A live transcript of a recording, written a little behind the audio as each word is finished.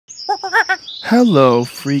Hello,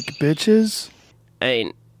 freak bitches. I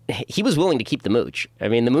mean, he was willing to keep the mooch. I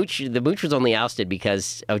mean, the mooch was only ousted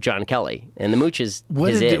because of John Kelly, and the mooch is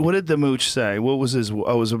what did the mooch say? What was his? Oh,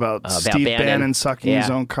 it was about Steve Bannon sucking his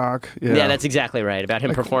own cock. Yeah, that's exactly right. About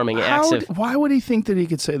him performing acts of. Why would he think that he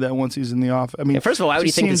could say that once he's in the office? I mean, first of all, why would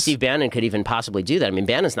he think that Steve Bannon could even possibly do that? I mean,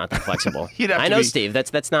 Bannon's not that flexible. I know Steve.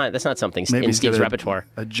 That's not something in Steve's repertoire.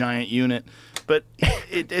 A giant unit, but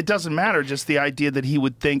it doesn't matter. Just the idea that he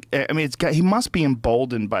would think. I mean, he must be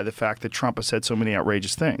emboldened by the fact that Trump has said so many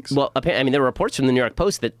outrageous things. Well, I mean, there were reports from the New York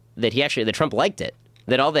Post that Trump liked it.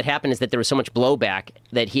 That all that happened is that there was so much blowback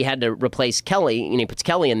that he had to replace Kelly, and he puts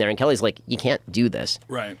Kelly in there, and Kelly's like, you can't do this.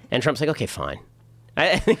 Right. And Trump's like, okay, fine.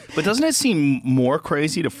 But doesn't it seem more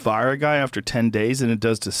crazy to fire a guy after 10 days than it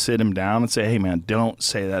does to sit him down and say, hey, man, don't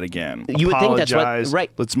say that again. You would think that's what, right.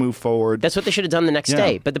 Let's move forward. That's what they should have done the next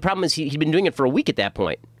day. But the problem is he'd been doing it for a week at that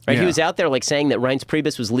point. Right? He was out there like saying that Reince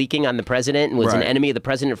Priebus was leaking on the president and was an enemy of the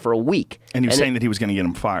president for a week. And he was saying that he was going to get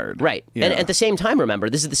him fired. Right. Yeah. And at the same time, remember,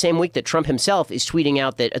 this is the same week that Trump himself is tweeting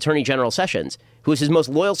out that Attorney General Sessions, who was his most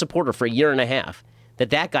loyal supporter for a year and a half,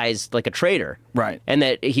 that guy is like a traitor. Right. And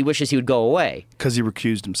that he wishes he would go away. Because he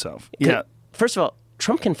recused himself. Yeah. First of all,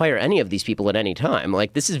 Trump can fire any of these people at any time.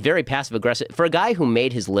 Like, this is very passive-aggressive. For a guy who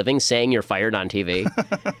made his living saying you're fired on TV,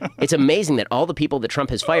 it's amazing that all the people that Trump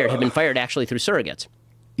has fired have been fired actually through surrogates.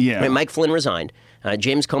 Yeah. I mean, Mike Flynn resigned.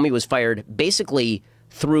 James Comey was fired basically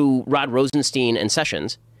through Rod Rosenstein and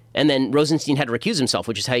Sessions. And then Rosenstein had to recuse himself,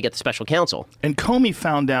 which is how you get the special counsel. And Comey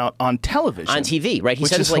found out on television. On TV, right? He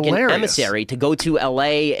sends like an emissary to go to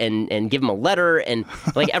L.A. and give him a letter. And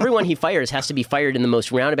like everyone he fires has to be fired in the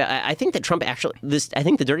most roundabout. I think that Trump actually, I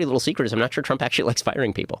think the dirty little secret is I'm not sure Trump actually likes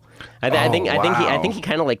firing people. I think he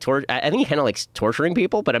kind of likes torturing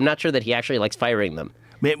people, but I'm not sure that he actually likes firing them.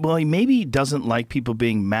 Well, maybe he doesn't like people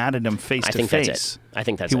being mad at him face to face. I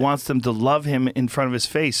think that's it. He wants them to love him in front of his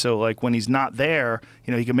face. So, like, when he's not there,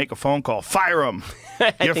 he can make a phone call. Fire him.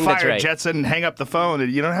 You're fired, right. Jetson, and hang up the phone.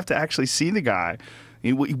 And you don't have to actually see the guy.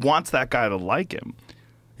 He wants that guy to like him.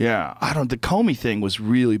 Yeah. The Comey thing was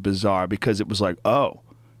really bizarre because it was like, oh,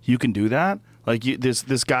 you can do that? Like,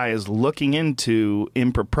 this guy is looking into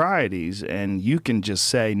improprieties, and you can just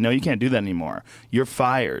say, no, you can't do that anymore. You're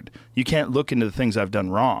fired. You can't look into the things I've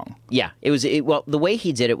done wrong. Yeah, well, the way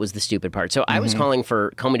he did it was the stupid part. So I was calling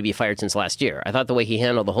for Comey to be fired since last year. I thought the way he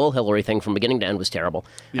handled the whole Hillary thing from beginning to end was terrible.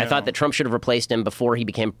 Yeah. I thought that Trump should have replaced him before he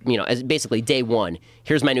became, as basically day one.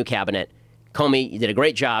 Here's my new cabinet. Comey, you did a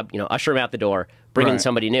great job. Usher him out the door, bring in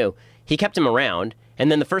somebody new. He kept him around. And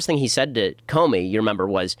then the first thing he said to Comey, you remember,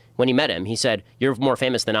 was when he met him, he said, you're more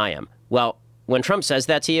famous than I am. Well, when Trump says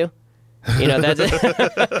that to you,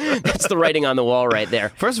 that's the writing on the wall right there.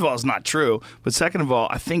 First of all, it's not true. But second of all,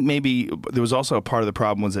 I think maybe there was also a part of the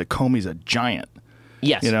problem was that Comey's a giant.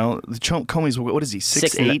 Yes. Comey's, what is he,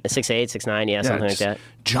 6'8"? 6'8", 6'9", something like that.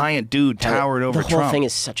 Giant dude towered over Trump. The whole thing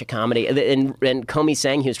is such a comedy. And Comey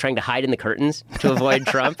saying he was trying to hide in the curtains to avoid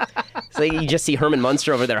Trump. So you just see Herman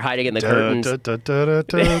Munster over there hiding in the curtains.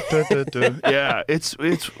 Yeah, it's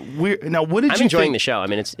weird. Now, what did you think? I'm enjoying the show. I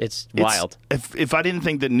mean, it's wild. If I didn't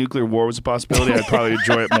think that nuclear war was a possibility, I'd probably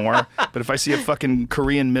enjoy it more. But if I see a fucking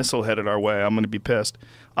Korean missile headed our way, I'm going to be pissed.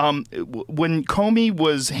 When Comey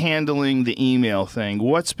was handling the email thing,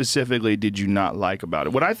 what specifically did you not like about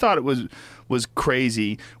it? What I thought it was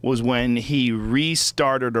crazy was when he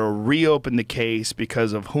restarted or reopened the case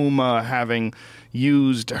because of Huma having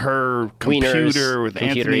used her computer with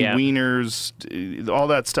Anthony Weiner's, all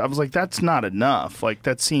that stuff. I was like, that's not enough. Like,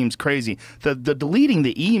 that seems crazy. The deleting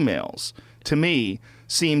the emails, to me,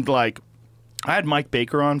 seemed like, I had Mike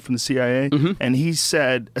Baker on from the CIA, and he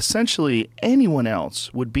said essentially anyone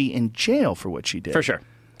else would be in jail for what she did. For sure.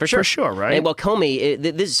 For sure, right? And, well,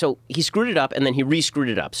 Comey, so he screwed it up, and then he re-screwed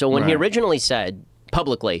it up. So when he originally said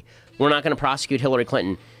publicly, we're not going to prosecute Hillary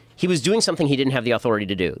Clinton, he was doing something he didn't have the authority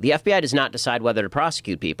to do. The FBI does not decide whether to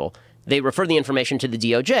prosecute people. They refer the information to the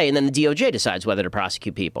DOJ, and then the DOJ decides whether to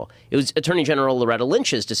prosecute people. It was Attorney General Loretta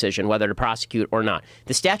Lynch's decision whether to prosecute or not.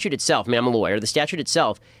 The statute itself, I'm a lawyer, the statute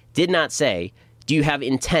itself did not say, do you have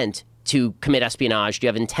intent to commit espionage? Do you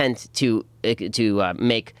have intent to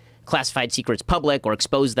make classified secrets public or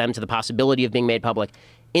expose them to the possibility of being made public?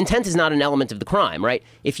 Intent is not an element of the crime, right?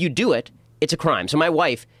 If you do it, it's a crime. So my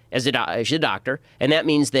wife, she's a doctor, and that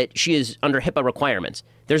means that she is under HIPAA requirements.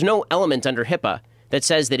 There's no element under HIPAA that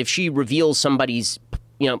says that if she reveals somebody's,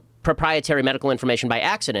 proprietary medical information by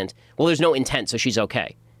accident, well, there's no intent, so she's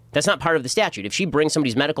okay. That's not part of the statute. If she brings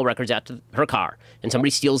somebody's medical records out to her car and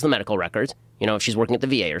somebody steals the medical records, if she's working at the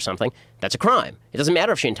VA or something, that's a crime. It doesn't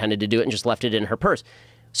matter if she intended to do it and just left it in her purse.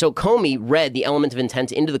 So Comey read the element of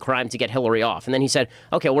intent into the crime to get Hillary off. And then he said,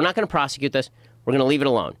 okay, we're not going to prosecute this. We're going to leave it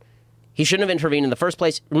alone. He shouldn't have intervened in the first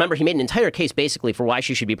place. Remember, he made an entire case basically for why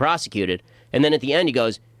she should be prosecuted. And then at the end he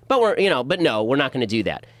goes, but no, we're not going to do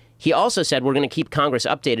that. He also said we're going to keep Congress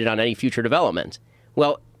updated on any future developments.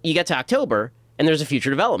 Well, you get to October and there's a future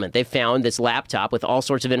development. They found this laptop with all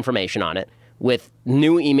sorts of information on it, with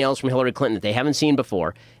new emails from Hillary Clinton that they haven't seen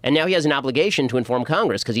before. And now he has an obligation to inform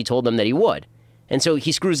Congress because he told them that he would. And so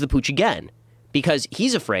he screws the pooch again, because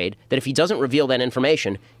he's afraid that if he doesn't reveal that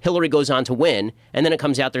information, Hillary goes on to win, and then it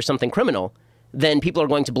comes out there's something criminal, then people are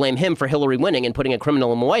going to blame him for Hillary winning and putting a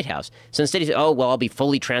criminal in the White House. So instead he said, oh, well, I'll be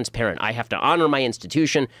fully transparent. I have to honor my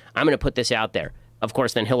institution. I'm going to put this out there. Of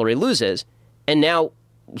course, then Hillary loses, and now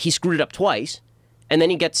he screwed it up twice, and then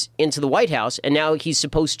he gets into the White House, and now he's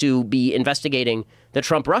supposed to be investigating the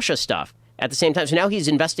Trump-Russia stuff at the same time. So now he's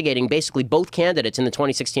investigating basically both candidates in the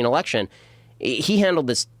 2016 election. He handled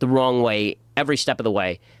this the wrong way every step of the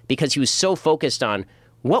way because he was so focused on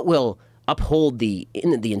what will uphold the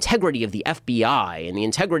integrity of the FBI and the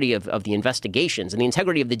integrity of the investigations and the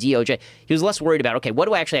integrity of the DOJ. He was less worried about, okay, what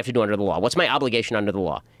do I actually have to do under the law? What's my obligation under the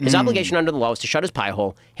law? His obligation under the law was to shut his pie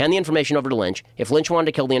hole, hand the information over to Lynch. If Lynch wanted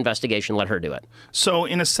to kill the investigation, let her do it. So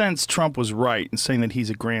in a sense, Trump was right in saying that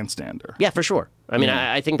he's a grandstander. Yeah, for sure. I mean,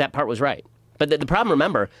 I think that part was right. But the problem,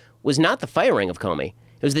 remember, was not the firing of Comey.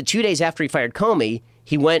 It was that 2 days after he fired Comey,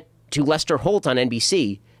 he went to Lester Holt on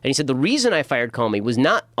NBC, and he said, the reason I fired Comey was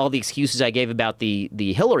not all the excuses I gave about the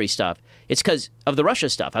Hillary stuff. It's because of the Russia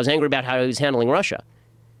stuff. I was angry about how he was handling Russia.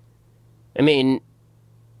 I mean,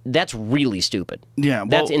 that's really stupid. Yeah, well,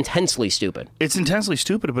 that's intensely stupid. It's intensely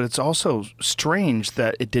stupid, but it's also strange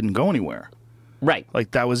that it didn't go anywhere. Right.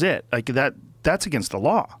 Like, that was it. Like, that's against the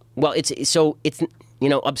law. Well, it's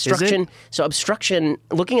obstruction. So obstruction,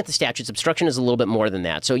 looking at the statutes, obstruction is a little bit more than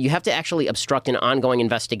that. So you have to actually obstruct an ongoing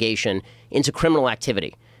investigation into criminal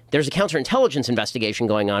activity. There's a counterintelligence investigation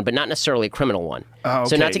going on, but not necessarily a criminal one. Okay.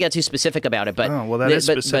 So not to get too specific about it, but... Oh, well, that is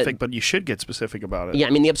specific, but you should get specific about it. Yeah, I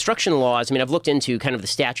mean, the obstruction laws, I mean, I've looked into kind of the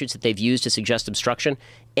statutes that they've used to suggest obstruction,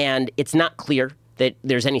 and it's not clear that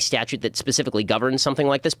there's any statute that specifically governs something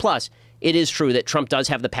like this. Plus, it is true that Trump does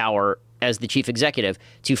have the power as the chief executive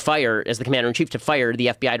to fire, as the commander-in-chief, to fire the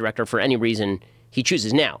FBI director for any reason he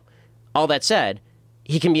chooses. Now, all that said,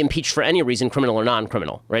 he can be impeached for any reason, criminal or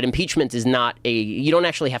non-criminal, right? Impeachment is not you don't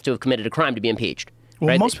actually have to have committed a crime to be impeached. Well,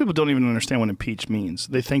 right? most people don't even understand what impeach means.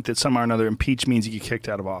 They think that somehow or another impeach means you get kicked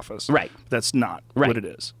out of office. Right. That's not what it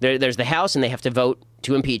is. There's the House, and they have to vote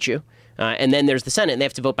to impeach you. And then there's the Senate, and they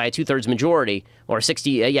have to vote by a 2/3 majority, or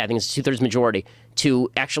 60, I think it's a 2/3 majority,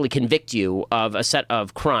 to actually convict you of a set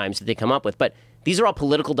of crimes that they come up with. But these are all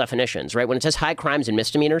political definitions, right? When it says high crimes and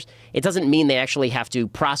misdemeanors, it doesn't mean they actually have to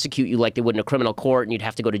prosecute you like they would in a criminal court and you'd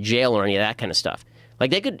have to go to jail or any of that kind of stuff. Like,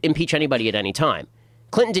 they could impeach anybody at any time.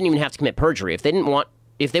 Clinton didn't even have to commit perjury. If they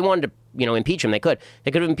wanted to, impeach him, they could.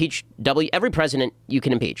 They could have impeached every president you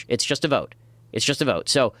can impeach. It's just a vote. It's just a vote.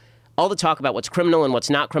 So all the talk about what's criminal and what's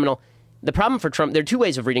not criminal, the problem for Trump, there are two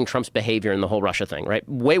ways of reading Trump's behavior in the whole Russia thing, right?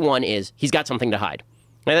 Way one is he's got something to hide.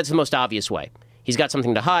 Now, that's the most obvious way. He's got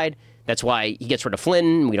something to hide. That's why he gets rid of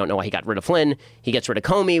Flynn. We don't know why he got rid of Flynn. He gets rid of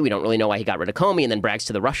Comey. We don't really know why he got rid of Comey, and then brags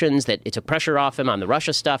to the Russians that it took pressure off him on the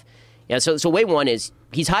Russia stuff. Yeah, so way one is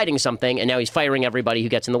he's hiding something, and now he's firing everybody who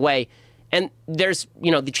gets in the way. And there's,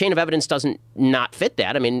 the chain of evidence doesn't not fit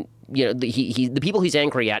that. I mean, the people he's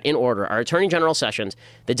angry at in order are Attorney General Sessions,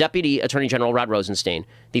 the Deputy Attorney General Rod Rosenstein,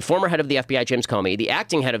 the former head of the FBI James Comey, the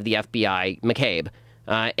acting head of the FBI McCabe,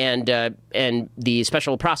 and the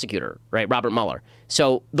special prosecutor, right, Robert Mueller.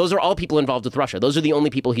 So those are all people involved with Russia. Those are the only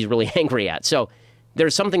people he's really angry at. So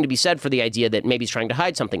there's something to be said for the idea that maybe he's trying to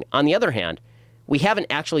hide something. On the other hand, we haven't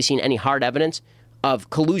actually seen any hard evidence of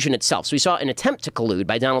collusion itself. So we saw an attempt to collude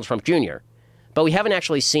by Donald Trump Jr., but we haven't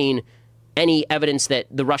actually seen any evidence that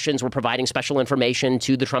the Russians were providing special information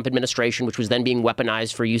to the Trump administration, which was then being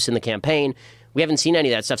weaponized for use in the campaign. We haven't seen any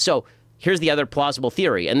of that stuff. So here's the other plausible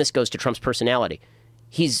theory, and this goes to Trump's personality.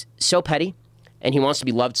 He's so petty, and he wants to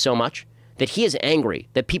be loved so much that he is angry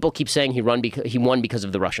that people keep saying he won because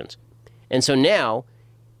of the Russians. And so now,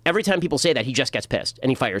 every time people say that, he just gets pissed, and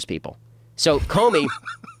he fires people. So Comey,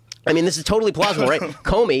 I mean, this is totally plausible, right?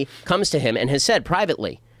 Comey comes to him and has said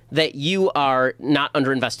privately that you are not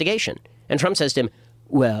under investigation. And Trump says to him,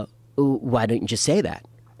 well, why don't you just say that?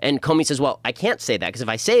 And Comey says, well, I can't say that, because if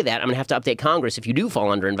I say that, I'm going to have to update Congress if you do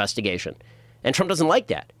fall under investigation. And Trump doesn't like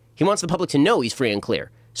that. He wants the public to know he's free and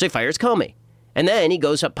clear. So he fires Comey. And then he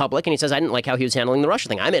goes up public and he says, I didn't like how he was handling the Russia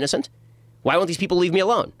thing. I'm innocent. Why won't these people leave me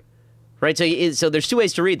alone? Right? So there's two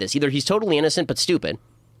ways to read this. Either he's totally innocent but stupid,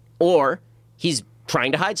 or he's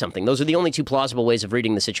trying to hide something. Those are the only two plausible ways of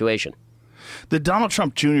reading the situation. The Donald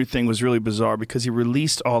Trump Jr. thing was really bizarre because he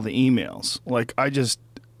released all the emails. Like, I just...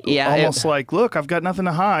 almost like, look, I've got nothing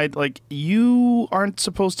to hide. Like, you aren't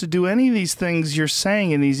supposed to do any of these things you're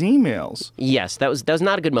saying in these emails. Yes, that was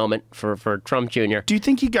not a good moment for Trump Jr. Do you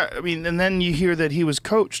think he got, I mean, and then you hear that he was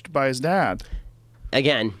coached by his dad.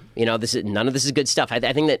 Again, you know, none of this is good stuff. I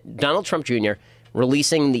think that Donald Trump Jr.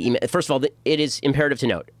 releasing the email, first of all, it is imperative to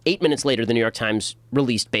note, 8 minutes later, the New York Times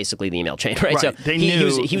released basically the email chain, right? So he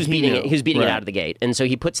was beating it out of the gate. And so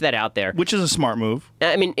he puts that out there. Which is a smart move.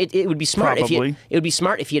 I mean, it would be smart Probably. it would be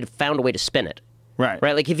smart if he had found a way to spin it. Right.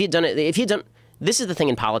 Right? Like if he had done, this is the thing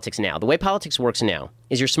in politics now. The way politics works now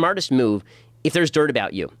is your smartest move, if there's dirt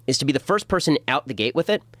about you, is to be the first person out the gate with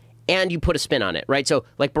it, and you put a spin on it, right? So,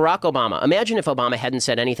 like Barack Obama, imagine if Obama hadn't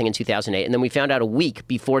said anything in 2008, and then we found out a week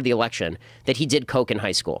before the election that he did coke in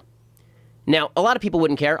high school. Now, a lot of people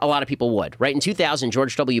wouldn't care. A lot of people would, right? In 2000,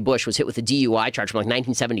 George W. Bush was hit with a DUI charge from like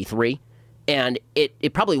 1973, and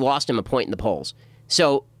it probably lost him a point in the polls.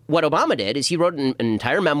 So what Obama did is he wrote an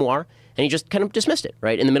entire memoir, and he just kind of dismissed it,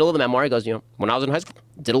 right? In the middle of the memoir, he goes, you know, when I was in high school,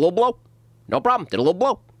 did a little blow. No problem, did a little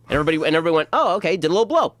blow. And everybody went, oh, okay, did a little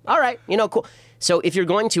blow. All right, you know, cool. So if you're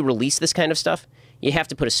going to release this kind of stuff, you have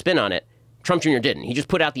to put a spin on it. Trump Jr. didn't. He just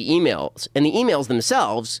put out the emails, and the emails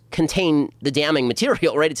themselves contain the damning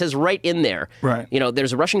material, right? It says right in there. Right. You know,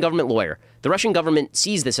 there's a Russian government lawyer. The Russian government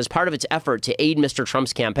sees this as part of its effort to aid Mr.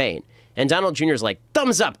 Trump's campaign. And Donald Jr. is like,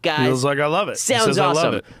 thumbs up, guys. Feels like I love it. Sounds he says, awesome. I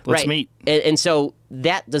love it. Let's right. meet. And so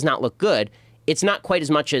that does not look good. It's not quite as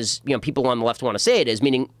much as, you know, people on the left want to say it is,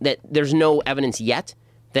 meaning that there's no evidence yet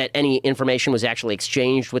that any information was actually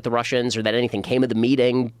exchanged with the Russians or that anything came of the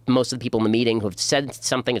meeting. Most of the people in the meeting who have said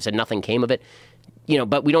something have said nothing came of it. You know,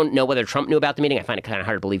 but we don't know whether Trump knew about the meeting. I find it kind of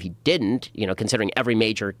hard to believe he didn't, you know, considering every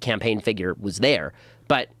major campaign figure was there.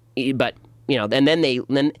 But you know, and then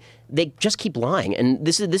they just keep lying. And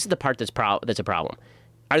this is the part that's a problem.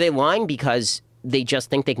 Are they lying because they just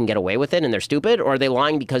think they can get away with it and they're stupid, or are they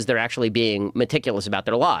lying because they're actually being meticulous about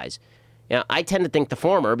their lies? You know, I tend to think the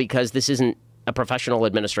former because this isn't a professional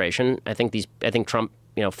administration. I think Trump,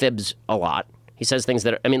 you know, fibs a lot. He says things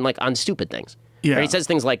that are, I mean, like on stupid things. Yeah. Right? He says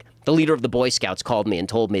things like, the leader of the Boy Scouts called me and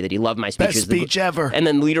told me that he loved my speech. Best speech ever. And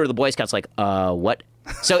then the leader of the Boy Scouts like, what?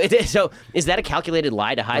 So is that a calculated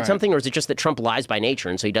lie to hide something, or is it just that Trump lies by nature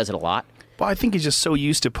and so he does it a lot? Well, I think he's just so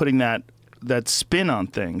used to putting that spin on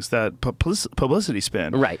things, that publicity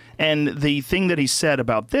spin. Right. And the thing that he said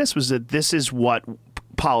about this was that this is what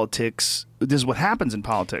happens in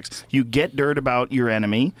politics. You get dirt about your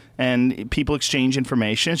enemy and people exchange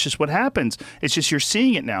information. It's just what happens. It's just you're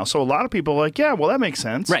seeing it now. So a lot of people are like, yeah, well, that makes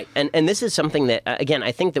sense. Right. And this is something that, again,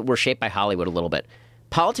 I think that we're shaped by Hollywood a little bit.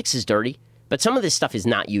 Politics is dirty, but some of this stuff is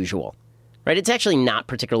not usual. Right? It's actually not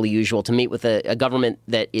particularly usual to meet with a government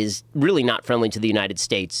that is really not friendly to the United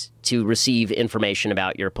States to receive information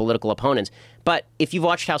about your political opponents. But if you've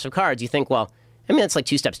watched House of Cards, you think, well, I mean, it's like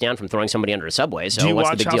 2 steps down from throwing somebody under a subway, so what's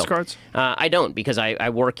the big deal? Do you watch House Cards? I don't, because I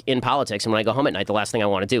work in politics, and when I go home at night, the last thing I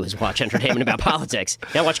want to do is watch entertainment about politics.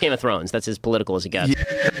 I watch Game of Thrones. That's as political as it gets.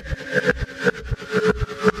 Yeah.